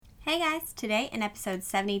guys, today in episode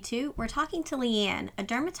 72, we're talking to Leighanne, a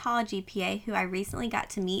dermatology PA who I recently got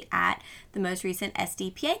to meet at the most recent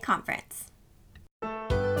SDPA conference.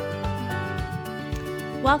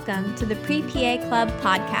 Welcome to the Pre-PA Club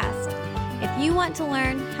podcast. If you want to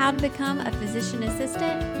learn how to become a physician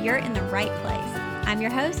assistant, you're in the right place. I'm your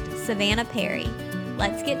host, Savannah Perry.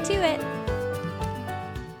 Let's get to it.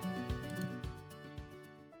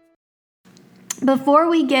 Before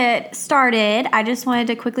we get started, I just wanted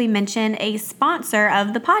to quickly mention a sponsor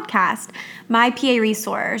of the podcast, My PA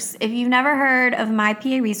Resource. If you've never heard of My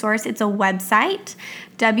PA Resource, it's a website,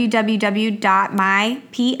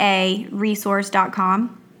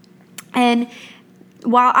 www.myparesource.com. And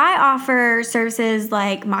while I offer services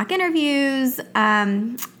like mock interviews,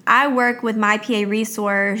 I work with My PA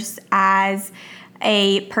Resource as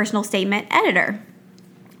a personal statement editor.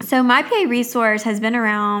 So My PA Resource has been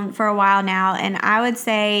around for a while now, and I would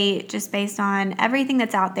say just based on everything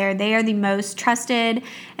that's out there, they are the most trusted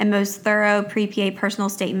and most thorough pre-PA personal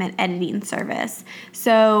statement editing service.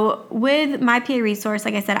 So with My PA Resource,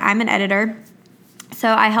 like I said, I'm an editor. So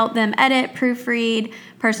I help them edit, proofread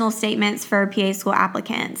personal statements for PA school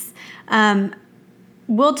applicants.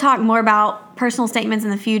 We'll talk more about personal statements in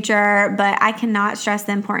the future, but I cannot stress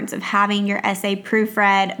the importance of having your essay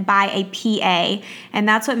proofread by a PA. And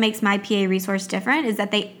that's what makes My PA Resource different, is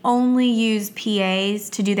that they only use PAs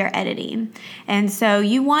to do their editing. And so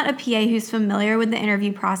you want a PA who's familiar with the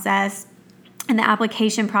interview process and the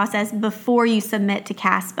application process before you submit to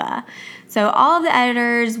CASPA. So all of the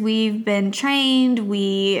editors, we've been trained,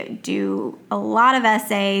 we do a lot of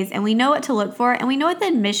essays, and we know what to look for, and we know what the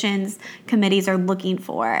admissions committees are looking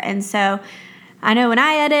for. And so I know when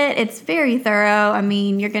I edit, it's very thorough. I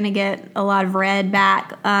mean, you're going to get a lot of red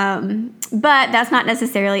back, but that's not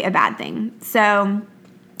necessarily a bad thing. So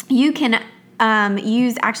you can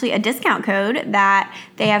use actually a discount code that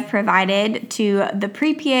they have provided to the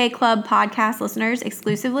Pre-PA Club podcast listeners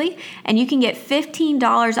exclusively, and you can get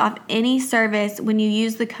 $15 off any service when you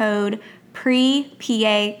use the code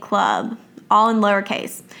Pre-PA Club, all in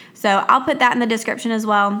lowercase. So I'll put that in the description as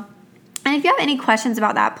well. And if you have any questions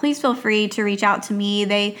about that, please feel free to reach out to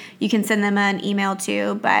me. You can send them an email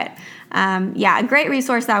too. But a great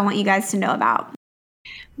resource that I want you guys to know about.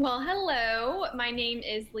 Well, hello. My name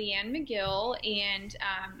is Leighanne McGill, and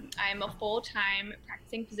I'm a full-time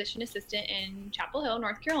practicing physician assistant in Chapel Hill,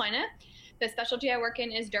 North Carolina. The specialty I work in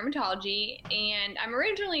is dermatology, and I'm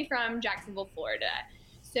originally from Jacksonville, Florida.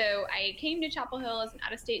 So I came to Chapel Hill as an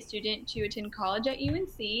out-of-state student to attend college at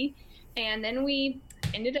UNC, and then we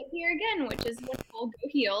ended up here again, which is wonderful. Go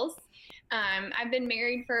Heels. I've been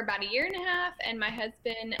married for about a year and a half, and my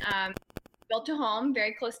husband built a home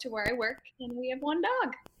very close to where I work, and we have one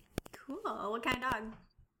dog. Cool. What kind of dog?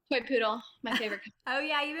 Toy poodle, my favorite. Oh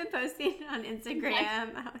yeah, you've been posting on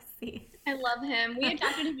Instagram. I see. I love him. We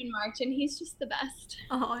adopted him in March, and he's just the best.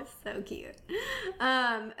 Oh, it's so cute.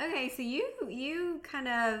 Okay, so you kind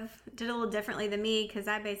of did a little differently than me, because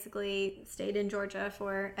I basically stayed in Georgia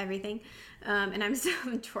for everything, and I'm still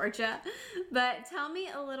in Georgia. But tell me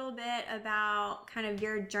a little bit about kind of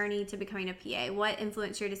your journey to becoming a PA. What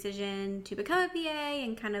influenced your decision to become a PA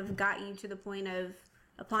and kind of got you to the point of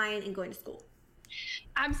applying and going to school?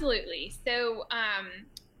 Absolutely. So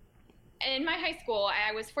in my high school,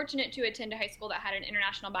 I was fortunate to attend a high school that had an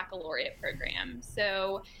international baccalaureate program.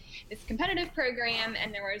 So it's a competitive program,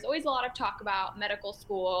 and there was always a lot of talk about medical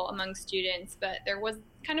school among students, but there was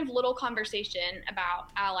kind of little conversation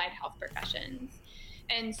about allied health professions.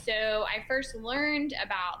 And so I first learned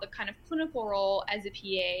about the kind of clinical role as a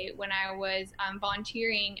PA when I was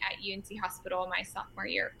volunteering at UNC Hospital my sophomore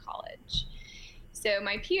year of college. So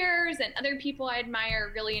my peers and other people I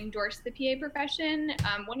admire really endorsed the PA profession,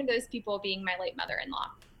 one of those people being my late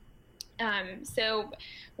mother-in-law. So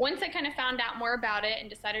once I kind of found out more about it and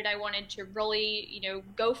decided I wanted to really,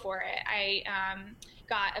 go for it, I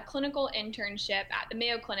got a clinical internship at the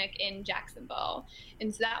Mayo Clinic in Jacksonville.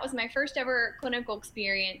 And so that was my first ever clinical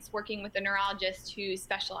experience working with a neurologist who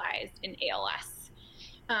specialized in ALS.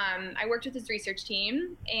 I worked with his research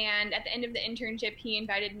team, and at the end of the internship, he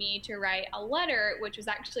invited me to write a letter, which was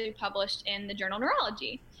actually published in the journal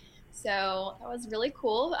Neurology. So that was really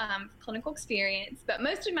cool, clinical experience. But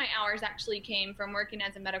most of my hours actually came from working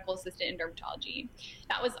as a medical assistant in dermatology.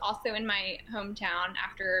 That was also in my hometown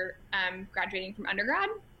after graduating from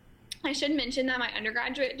undergrad. I should mention that my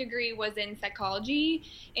undergraduate degree was in psychology,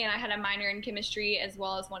 and I had a minor in chemistry as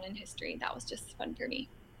well as one in history. That was just fun for me.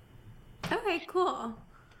 Okay, cool.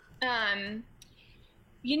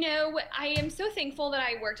 I am so thankful that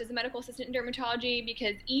I worked as a medical assistant in dermatology,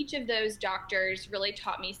 because each of those doctors really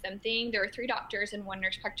taught me something. There were 3 doctors and 1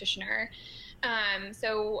 nurse practitioner.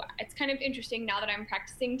 So it's kind of interesting now that I'm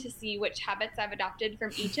practicing to see which habits I've adopted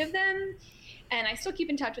from each of them. And I still keep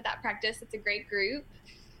in touch with that practice. It's a great group.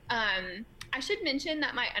 I should mention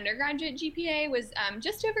that my undergraduate GPA was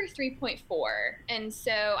just over 3.4. And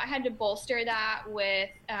so I had to bolster that with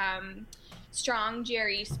strong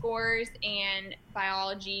GRE scores and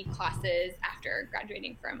biology classes after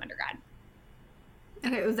graduating from undergrad.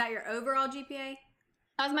 Okay, was that your overall GPA?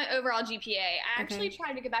 That was my overall GPA. I actually Okay.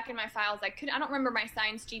 tried to get back in my files. I don't remember my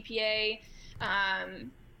science GPA,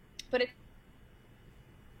 but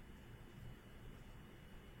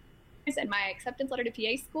it's in my acceptance letter to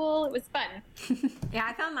PA school. It was fun. Yeah,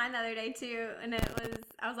 I found mine the other day too, and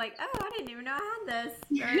I was like, oh, I didn't even know I had this,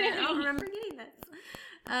 or I don't remember getting this.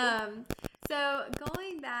 Um, so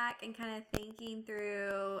going back and kind of thinking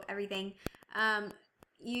through everything,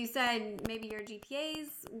 you said maybe your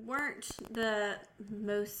GPAs weren't the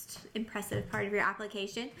most impressive part of your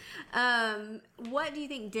application. What do you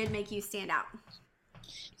think did make you stand out?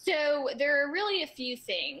 So there are really a few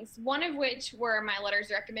things, one of which were my letters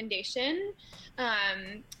of recommendation.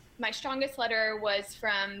 My strongest letter was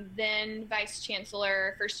from then Vice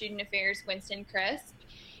Chancellor for Student Affairs, Winston Crisp.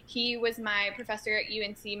 He was my professor at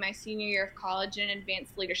UNC my senior year of college in an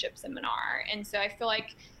advanced leadership seminar. And so I feel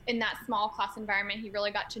like in that small class environment, he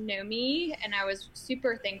really got to know me. And I was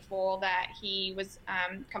super thankful that he was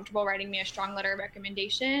comfortable writing me a strong letter of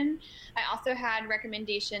recommendation. I also had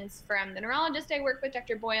recommendations from the neurologist I worked with,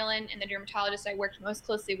 Dr. Boylan, and the dermatologist I worked most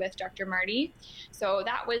closely with, Dr. Marty. So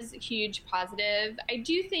that was a huge positive. I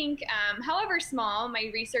do think, however small,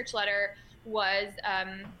 my research letter was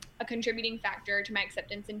a contributing factor to my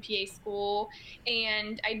acceptance in PA school,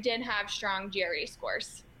 and I did have strong GRE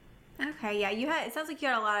scores. Okay, yeah, it sounds like you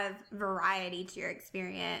had a lot of variety to your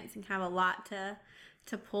experience and kind of a lot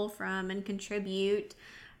to pull from and contribute.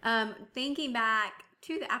 Thinking back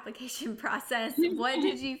to the application process, what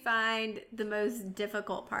did you find the most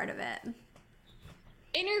difficult part of it?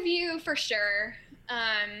 Interview for sure.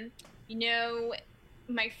 You know,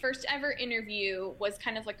 my first ever interview was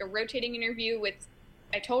kind of like a rotating interview with,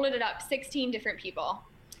 I totaled it up 16 different people.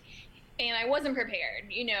 And I wasn't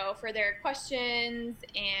prepared, for their questions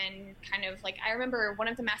and kind of like I remember one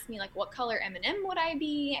of them asked me like, "What color M&M would I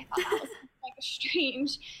be?" I thought that was like a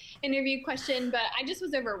strange interview question, but I just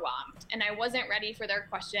was overwhelmed and I wasn't ready for their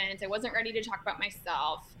questions. I wasn't ready to talk about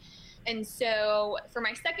myself. And so for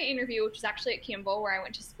my second interview, which was actually at Campbell where I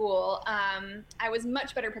went to school, I was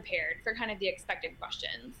much better prepared for kind of the expected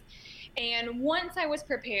questions. And once I was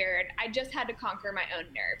prepared, I just had to conquer my own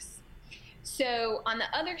nerves. So, on the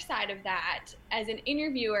other side of that, as an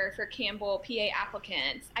interviewer for Campbell PA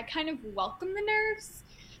applicants, I kind of welcome the nerves.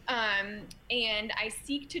 And I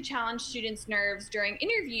seek to challenge students' nerves during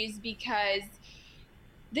interviews because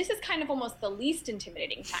this is kind of almost the least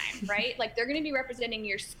intimidating time, right? Like they're going to be representing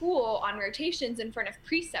your school on rotations in front of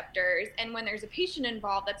preceptors. And when there's a patient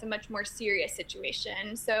involved, that's a much more serious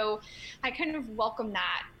situation. So I kind of welcome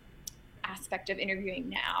that aspect of interviewing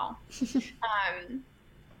now. Um,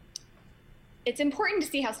 it's important to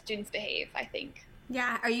see how students behave, I think.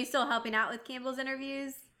 Yeah, are you still helping out with Campbell's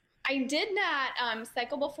interviews? I did that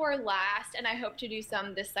cycle before last, and I hope to do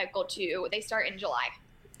some this cycle too. They start in July.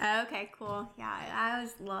 Okay, cool. Yeah, I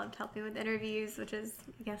always loved helping with interviews, which is,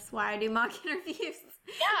 I guess, why I do mock interviews.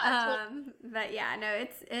 Yeah, But yeah, no,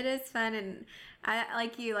 it is fun, and I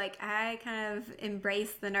like you, like I kind of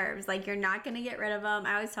embrace the nerves. Like you're not gonna get rid of them.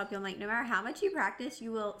 I always tell people, like, no matter how much you practice,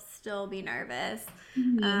 you will still be nervous.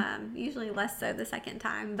 Mhm. Usually less so the second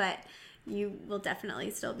time, but you will definitely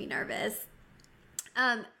still be nervous.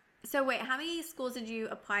 Um, so wait, how many schools did you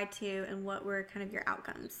apply to, and what were kind of your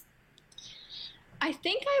outcomes? I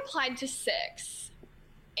think I applied to 6,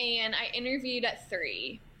 and I interviewed at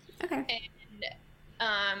 3. Okay.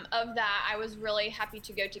 And of that, I was really happy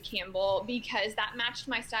to go to Campbell because that matched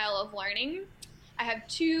my style of learning. I have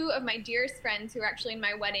 2 of my dearest friends who are actually in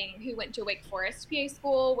my wedding who went to Wake Forest PA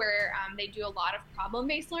school where they do a lot of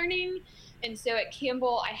problem-based learning. And so at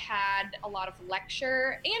Campbell, I had a lot of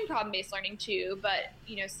lecture and problem-based learning too, but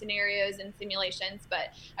scenarios and simulations.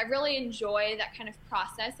 But I really enjoy that kind of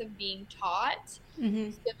process of being taught.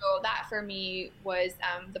 Mm-hmm. So that for me was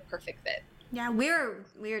the perfect fit. Yeah, we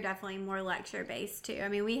were definitely more lecture based too. I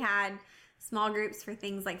mean, we had small groups for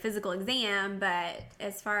things like physical exam, but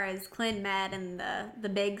as far as clin med and the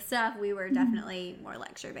big stuff, we were definitely more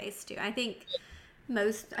lecture based too. I feel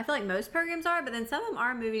like most programs are, but then some of them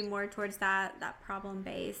are moving more towards that problem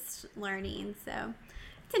based learning. So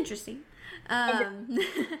it's interesting. Um,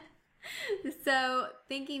 so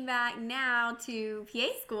thinking back now to PA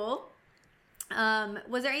school,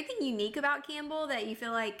 was there anything unique about Campbell that you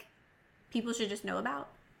feel like people should just know about?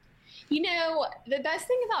 The best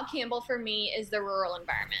thing about Campbell for me is the rural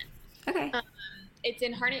environment. Okay. Um, it's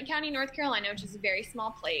in Harnett County, North Carolina, which is a very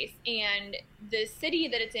small place. And the city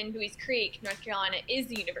that it's in, Buies Creek, North Carolina, is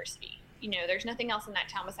the university. There's nothing else in that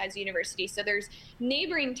town besides the university. So there's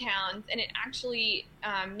neighboring towns, and it actually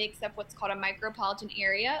makes up what's called a micropolitan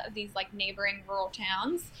area of these like neighboring rural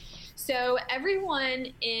towns. So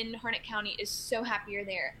everyone in Harnett County is so happy you're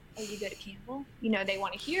there. Oh, you go to Campbell? They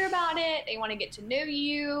want to hear about it. They want to get to know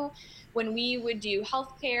you. When we would do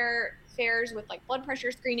healthcare fairs with like blood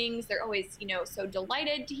pressure screenings, they're always, so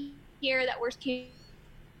delighted to hear that we're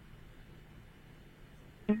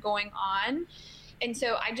going on. And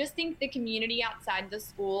so I just think the community outside the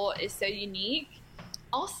school is so unique.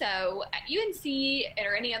 Also, at UNC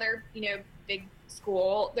or any other, big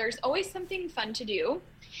school, there's always something fun to do.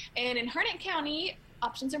 And in Harnett County,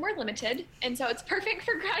 options are more limited. And so it's perfect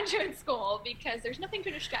for graduate school because there's nothing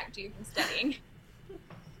to distract you from studying.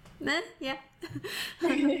 Yeah,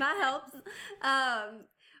 that helps.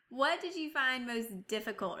 What did you find most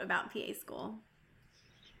difficult about PA school?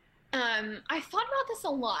 I thought about this a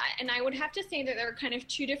lot, and I would have to say that there were kind of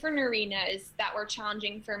two different arenas that were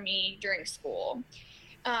challenging for me during school.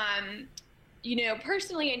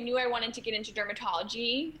 Personally, I knew I wanted to get into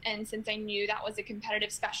dermatology, and since I knew that was a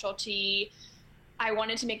competitive specialty, I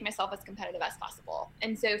wanted to make myself as competitive as possible.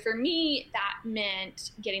 And so for me, that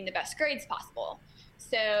meant getting the best grades possible.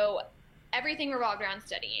 So everything revolved around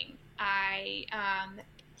studying. I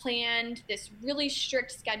planned this really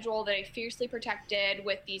strict schedule that I fiercely protected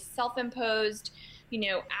with these self-imposed,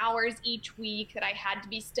 hours each week that I had to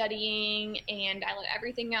be studying, and I let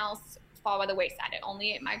everything else fall by the wayside. I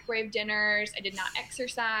only ate microwave dinners. I did not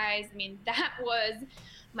exercise. I mean, that was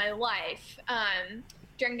my life.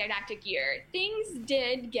 During didactic year, things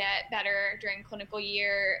did get better during clinical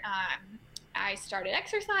year. I started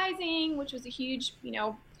exercising, which was a huge,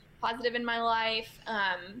 positive in my life.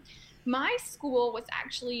 My school was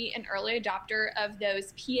actually an early adopter of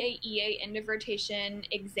those PAEA end of rotation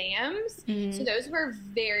exams. Mm-hmm. So those were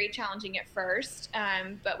very challenging at first,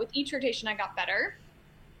 but with each rotation I got better.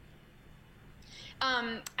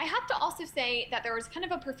 I have to also say that there was kind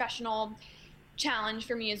of a professional challenge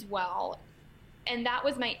for me as well, and that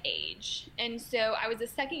was my age. And so I was the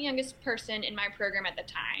second youngest person in my program at the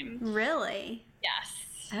time. Really? Yes.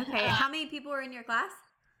 Okay. How many people were in your class?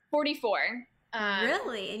 44.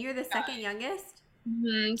 Really? And you're the second youngest?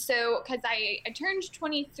 Mm-hmm. So, because I turned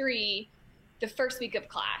 23 the first week of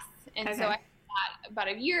class. And so I had about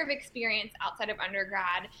a year of experience outside of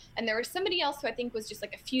undergrad. And there was somebody else who I think was just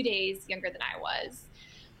like a few days younger than I was.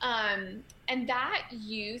 And that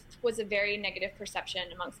youth was a very negative perception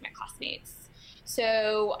amongst my classmates.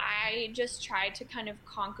 So I just tried to kind of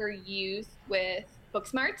conquer youth with book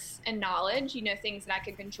smarts and knowledge, things that I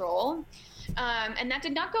could control. And that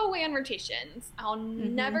did not go away on rotations. I'll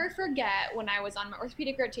never forget when I was on my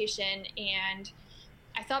orthopedic rotation and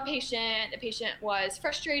I saw a patient. The patient was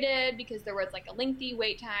frustrated because there was like a lengthy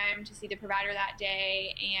wait time to see the provider that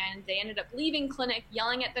day. And they ended up leaving clinic,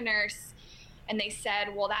 yelling at the nurse. And they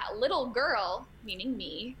said, well, that little girl, meaning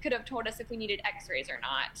me, could have told us if we needed x-rays or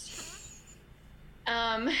not.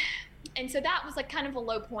 And so that was like kind of a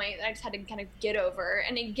low point that I just had to kind of get over.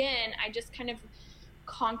 And again, I just kind of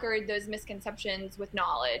conquered those misconceptions with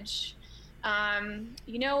knowledge.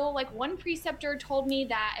 Like one preceptor told me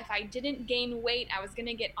that if I didn't gain weight, I was going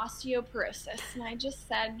to get osteoporosis. And I just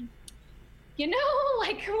said,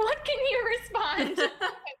 what can you respond to those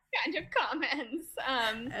kind of comments?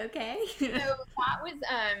 Okay. So that was,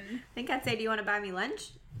 I think I'd say, do you want to buy me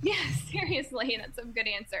lunch? Yeah, seriously. That's a good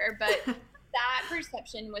answer. But that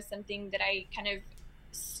perception was something that I kind of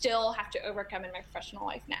still have to overcome in my professional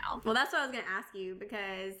life now. Well, that's what I was going to ask you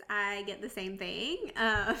because I get the same thing.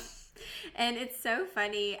 And it's so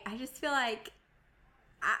funny. I just feel like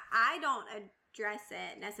I don't address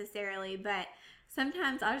it necessarily, but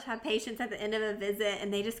sometimes I'll just have patients at the end of a visit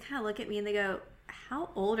and they just kind of look at me and they go, how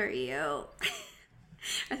old are you?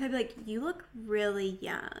 And they'd be like, you look really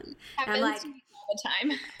young. Happens like, to me all the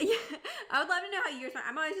time. Yeah, I would love to know how yours went.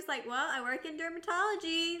 I'm always just like, well, I work in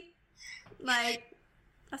dermatology. Like,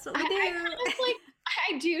 that's what we do.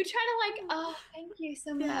 I do try to oh, thank you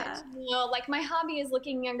so much. Yeah. Like my hobby is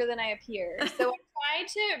looking younger than I appear. So I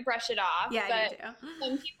try to brush it off. Yeah, but I do too.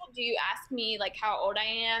 Some people do ask me like how old I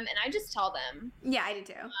am and I just tell them. Yeah, I do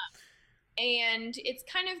too. And it's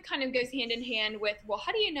kind of goes hand in hand with, well,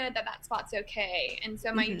 how do you know that spot's okay? And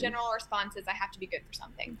so my general response is I have to be good for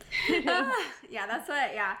something. Yeah, that's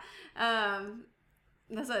what,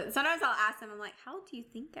 Sometimes I'll ask them, I'm like, how old do you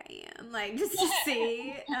think I am? Like, just to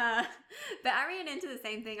see. But I ran into the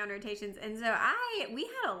same thing on rotations. And so we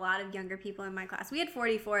had a lot of younger people in my class. We had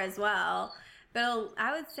 44 as well. But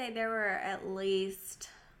I would say there were at least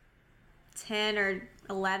 10 or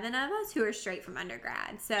 11 of us who were straight from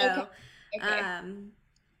undergrad. So, Okay.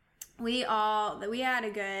 we had a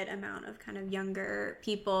good amount of kind of younger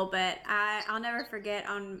people, but I'll never forget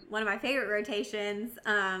on one of my favorite rotations.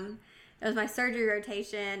 It was my surgery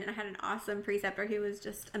rotation, and I had an awesome preceptor who was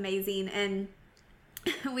just amazing. And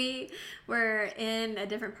we were in a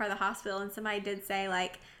different part of the hospital, and somebody did say,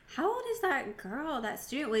 like, how old is that girl, that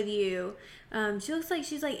student with you? She looks like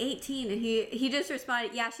she's like 18. And he just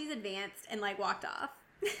responded, yeah, she's advanced, and like walked off.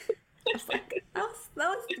 I was like, that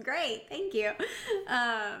was great. Thank you.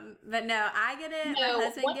 But no, I get it. My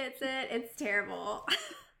husband gets it. It's terrible.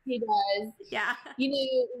 He does. Yeah.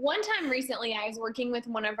 One time recently, I was working with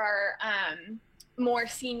one of our more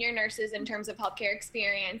senior nurses in terms of healthcare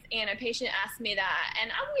experience, and a patient asked me that,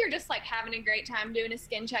 and we were just like having a great time doing a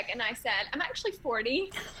skin check, and I said, I'm actually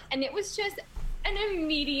 40, and it was just an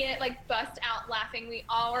immediate like bust out laughing. We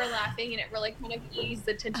all were laughing, and it really kind of eased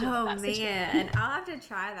the tension. Oh man, I'll have to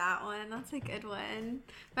try that one. That's a good one.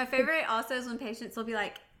 My favorite also is when patients will be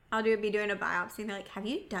like, be doing a biopsy, and they're like, have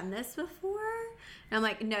you done this before? And I'm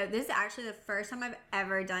like, no, this is actually the first time I've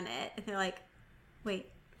ever done it. And they're like, wait,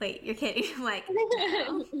 you're kidding. I'm like,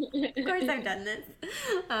 no, of course I've done this.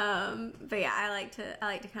 But yeah, I like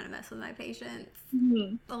to kind of mess with my patients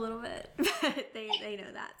a little bit, but they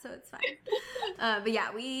know that, so it's fine. But yeah,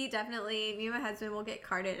 me and my husband will get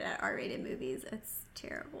carded at R-rated movies. It's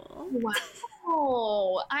terrible.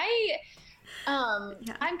 Wow.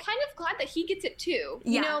 I'm kind of glad that he gets it too.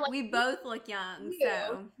 Yeah, we both look young,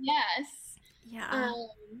 so yes. Yeah.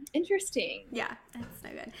 Interesting. Yeah, that's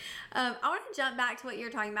no good. I want to jump back to what you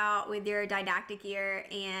were talking about with your didactic year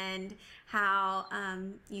and how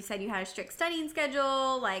you said you had a strict studying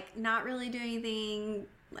schedule, like not really doing anything,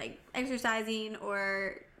 like exercising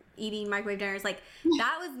or eating microwave dinners. Like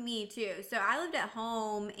that was me too. So I lived at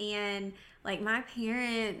home, and like my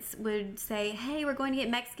parents would say, hey, we're going to get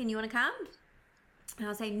Mexican. You want to come? And I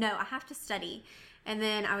would say, no, I have to study. And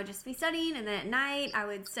then I would just be studying, and then at night I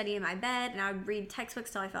would study in my bed, and I would read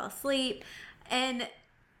textbooks till I fell asleep. And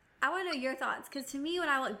I want to know your thoughts, because to me, when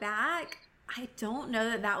I look back, I don't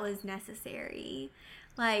know that was necessary.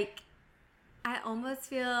 Like, I almost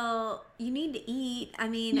feel you need to eat. I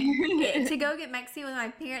mean, to go get Mexican with my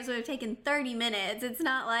parents would have taken 30 minutes. It's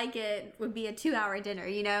not like it would be a 2-hour dinner,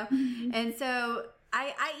 And so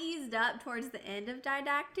I eased up towards the end of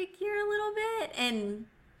didactic year a little bit and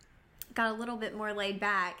got a little bit more laid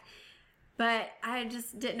back. But I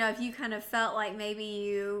just didn't know if you kind of felt like maybe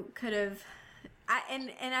you could have.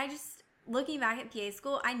 I just, looking back at PA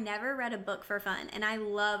school, I never read a book for fun, and I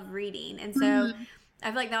love reading. And so I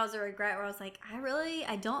feel like that was a regret where I was like,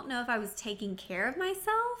 I don't know if I was taking care of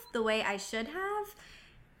myself the way I should have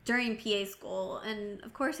during PA school. And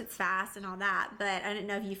of course it's fast and all that, but I didn't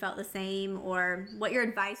know if you felt the same, or what your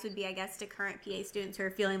advice would be, I guess, to current PA students who are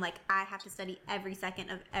feeling like I have to study every second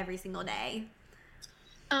of every single day.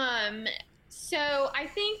 So I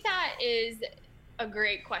think that is a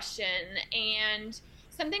great question, and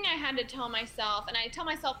something I had to tell myself, and I tell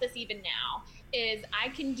myself this even now, is I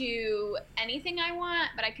can do anything I want,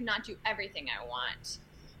 but I cannot do everything I want.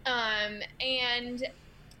 And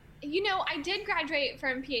I did graduate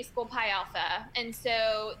from PA School Pi Alpha, and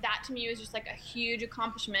so that to me was just like a huge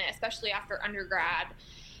accomplishment, especially after undergrad,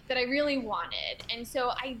 that I really wanted. And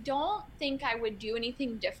so I don't think I would do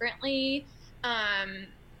anything differently,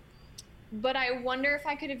 but I wonder if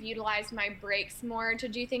I could have utilized my breaks more to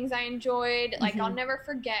do things I enjoyed. Like, I'll never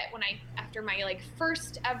forget when after my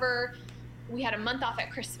first ever, we had a month off at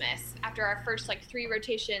Christmas after our first 3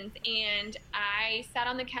 rotations, and I sat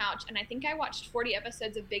on the couch and I think I watched 40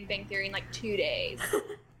 episodes of Big Bang Theory in 2 days.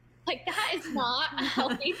 That is not a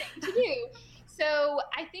healthy thing to do. So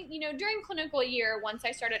I think, during clinical year, once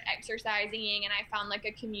I started exercising and I found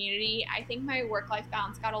a community, I think my work-life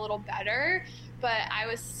balance got a little better, but I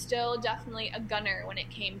was still definitely a gunner when it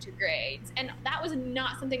came to grades. And that was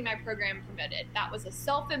not something my program promoted. That was a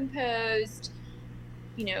self-imposed,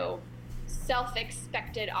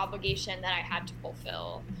 self-expected obligation that I had to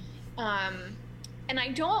fulfill. And I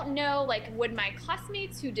don't know, would my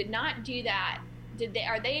classmates who did not do that, is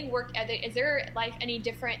their life any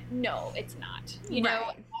different? No, it's not.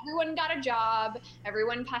 Right. Everyone got a job,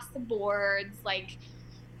 everyone passed the boards,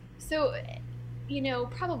 so,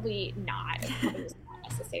 probably not. It probably was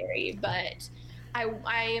not necessary, but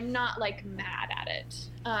I am not mad at it.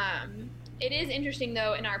 It is interesting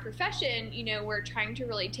though, in our profession, we're trying to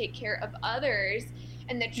really take care of others.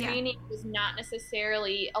 and the training does not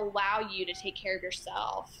necessarily allow you to take care of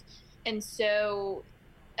yourself. And so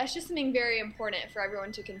that's just something very important for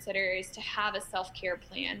everyone to consider, is to have a self-care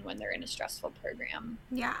plan when they're in a stressful program.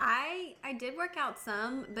 Yeah, I did work out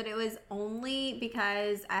some, but it was only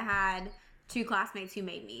because I had two classmates who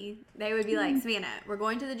made me. They would be like, Savannah, we're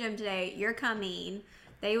going to the gym today. You're coming.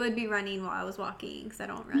 They would be running while I was walking because I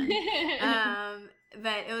don't run.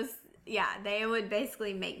 But it was, yeah, they would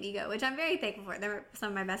basically make me go, which I'm very thankful for. They were some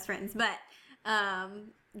of my best friends. But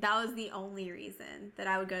that was the only reason that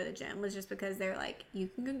I would go to the gym, was just because they were like, you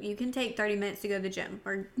can take 30 minutes to go to the gym.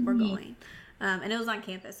 We're going. And it was on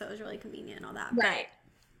campus, so it was really convenient and all that. Right. But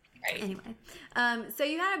Right. anyway, so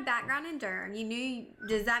you had a background in derm.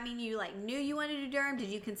 Does that mean you knew you wanted to do derm? Did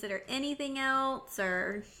you consider anything else,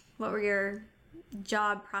 or what were your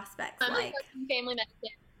job prospects like? I worked in family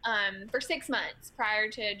medicine for 6 months prior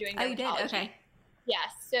to doing dermatology. Oh, you did? Okay.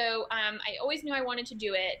 Yes. So I always knew I wanted to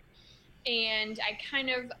do it, and I kind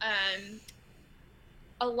of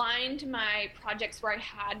aligned my projects where I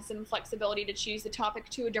had some flexibility to choose the topic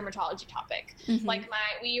to a dermatology topic. Like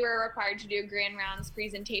we were required to do a grand rounds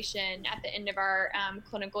presentation at the end of our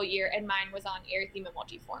clinical year, and mine was on erythema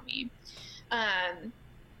multiforme.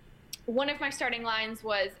 One of my starting lines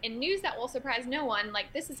was, in news that will surprise no one,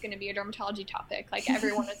 like, this is going to be a dermatology topic. Like,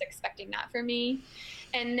 everyone was expecting that for me.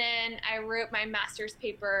 And then I wrote my master's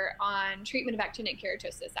paper on treatment of actinic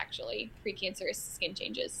keratosis, actually, precancerous skin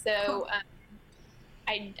changes. So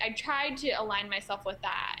I tried to align myself with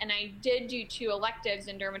that. And I did do 2 electives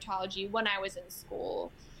in dermatology when I was in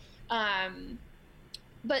school.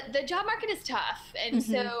 But the job market is tough. And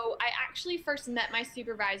so I actually first met my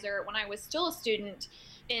supervisor when I was still a student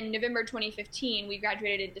in November 2015. We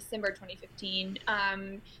graduated in December 2015.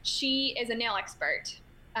 She is a nail expert.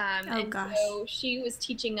 So she was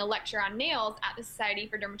teaching a lecture on nails at the Society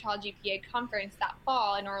for Dermatology PA conference that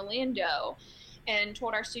fall in Orlando, and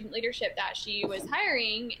told our student leadership that she was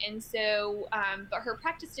hiring. And so, but her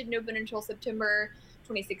practice didn't open until September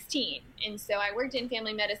 2016. And so I worked in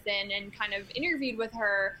family medicine and kind of interviewed with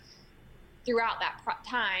her throughout that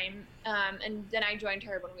time. And then I joined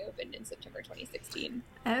her when we opened in September 2016.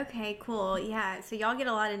 Okay, cool. Yeah. So y'all get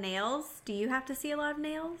a lot of nails. Do you have to see a lot of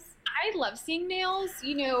nails? I love seeing nails.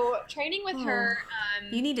 Training with her.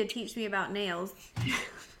 You need to teach me about nails.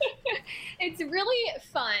 It's really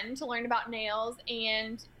fun to learn about nails,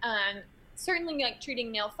 and certainly like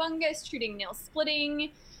treating nail fungus, treating nail splitting,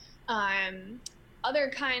 other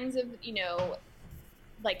kinds of,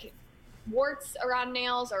 like warts around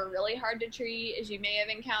nails are really hard to treat, as you may have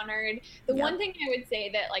encountered. The one thing I would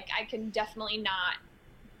say that I can definitely not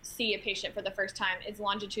see a patient for the first time is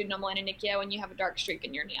longitudinal melanonychia when you have a dark streak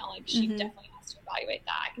in your nail. She definitely has to evaluate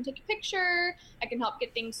that. I can take a picture, I can help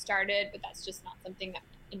get things started, but that's just not something that's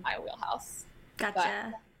in my wheelhouse.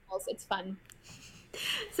 Gotcha. But it's fun.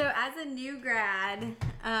 So as a new grad,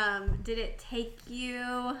 did it take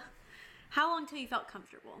you, how long till you felt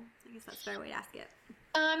comfortable? I guess that's a better way to ask it.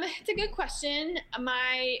 It's a good question.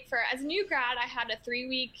 As a new grad, I had a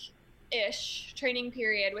 3-week-ish training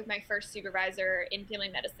period with my first supervisor in family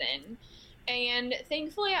medicine. And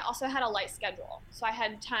thankfully, I also had a light schedule. So I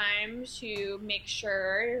had time to make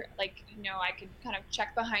sure, I could kind of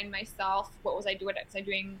check behind myself. What was I doing? Was I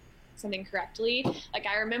doing something correctly?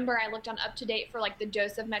 I remember I looked on UpToDate for the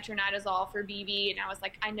dose of metronidazole for BB, and I was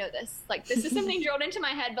like, I know this. This is something drilled into my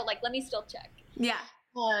head, but let me still check. Yeah.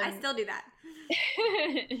 I still do that.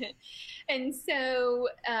 And so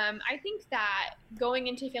I think that going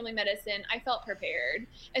into family medicine, I felt prepared,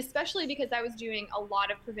 especially because I was doing a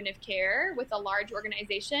lot of preventive care with a large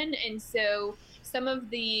organization. And so some of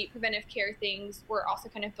the preventive care things were also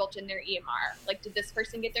kind of built in their EMR. Did this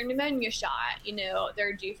person get their pneumonia shot?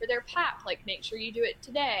 They're due for their PAP. Make sure you do it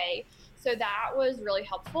today. So that was really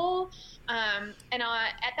helpful. And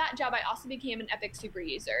at that job, I also became an Epic super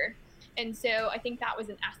user. And so I think that was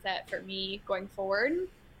an asset for me going forward.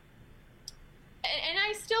 And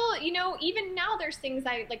I still, even now there's things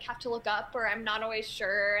I have to look up, or I'm not always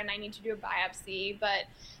sure and I need to do a biopsy, but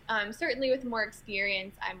certainly with more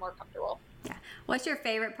experience, I'm more comfortable. Yeah. What's your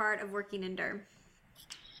favorite part of working in derm?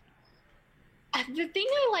 The thing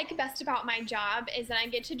I like best about my job is that I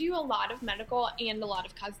get to do a lot of medical and a lot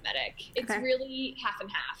of cosmetic. It's really half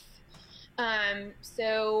and half.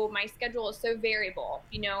 So my schedule is so variable.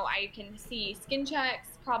 I can see skin checks,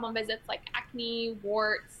 problem visits like acne,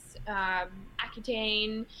 warts,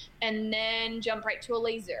 Accutane, and then jump right to a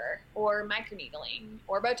laser or microneedling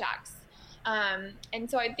or Botox. And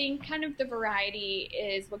so I think kind of the variety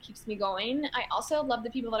is what keeps me going. I also love the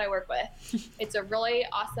people that I work with. It's a really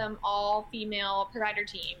awesome all-female provider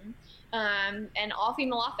team. and all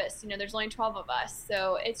female office. There's only 12 of us,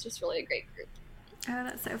 so it's just really a great group. Oh,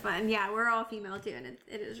 that's so fun. Yeah, we're all female too, and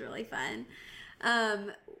it is really fun.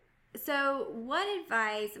 So what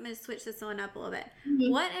advice, I'm going to switch this one up a little bit. Mm-hmm.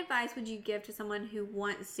 What advice would you give to someone who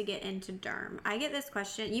wants to get into derm? I get this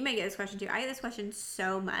question, you may get this question too. I get this question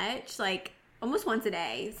so much, like almost once a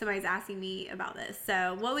day. Somebody's asking me about this.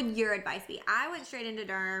 So what would your advice be? I went straight into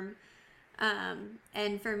derm.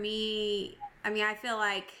 And for me, I mean, I feel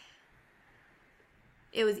like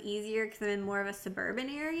it was easier because I'm in more of a suburban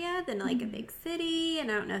area than like a big city,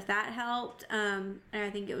 and I don't know if that helped. And I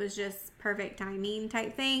think it was just perfect timing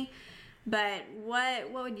type thing. But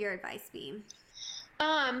what would your advice be?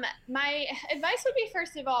 My advice would be,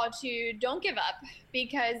 first of all, to don't give up,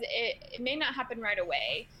 because it may not happen right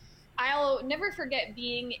away. I'll never forget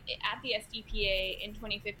being at the SDPA in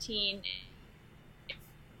 2015,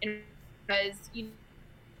 and was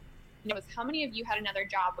was how many of you had another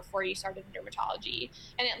job before you started in dermatology?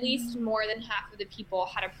 And at least more than half of the people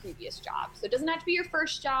had a previous job. So it doesn't have to be your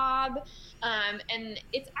first job. And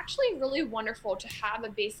it's actually really wonderful to have a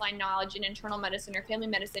baseline knowledge in internal medicine or family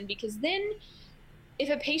medicine, because then if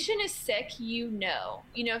a patient is sick,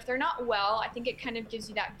 if they're not well, I think it kind of gives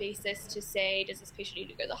you that basis to say, does this patient need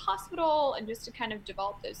to go to the hospital? And just to kind of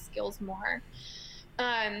develop those skills more.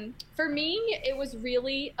 For me, it was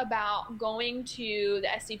really about going to the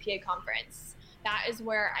SCPA conference. That is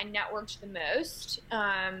where I networked the most.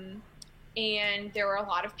 And there were a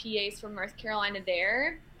lot of PAs from North Carolina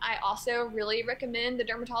there. I also really recommend the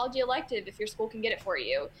dermatology elective if your school can get it for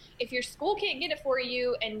you. If your school can't get it for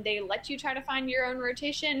you and they let you try to find your own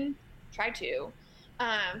rotation, try to.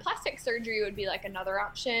 Plastic surgery would be like another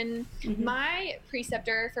option. My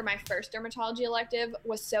preceptor for my first dermatology elective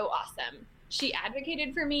was so awesome. She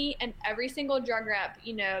advocated for me, and every single drug rep,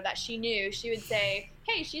 that she knew, she would say,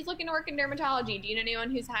 hey, she's looking to work in dermatology. Do you know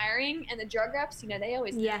anyone who's hiring? And the drug reps, they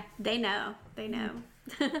always know. Yeah, they know. They know.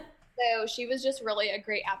 So she was just really a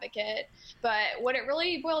great advocate. But what it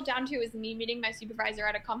really boiled down to is me meeting my supervisor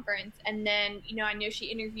at a conference. And then, I knew she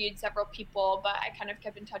interviewed several people, but I kind of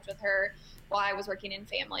kept in touch with her while I was working in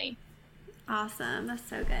family. Awesome. That's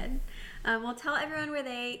so good. Well, tell everyone where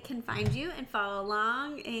they can find you and follow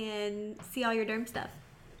along and see all your derm stuff.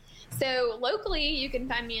 So locally, you can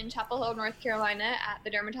find me in Chapel Hill, North Carolina at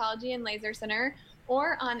the Dermatology and Laser Center,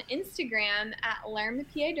 or on Instagram at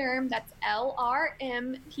LRMPA Derm. That's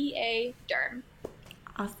LRMPA Derm.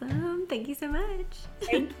 Awesome. Thank you so much.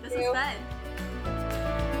 Thank This you. was fun.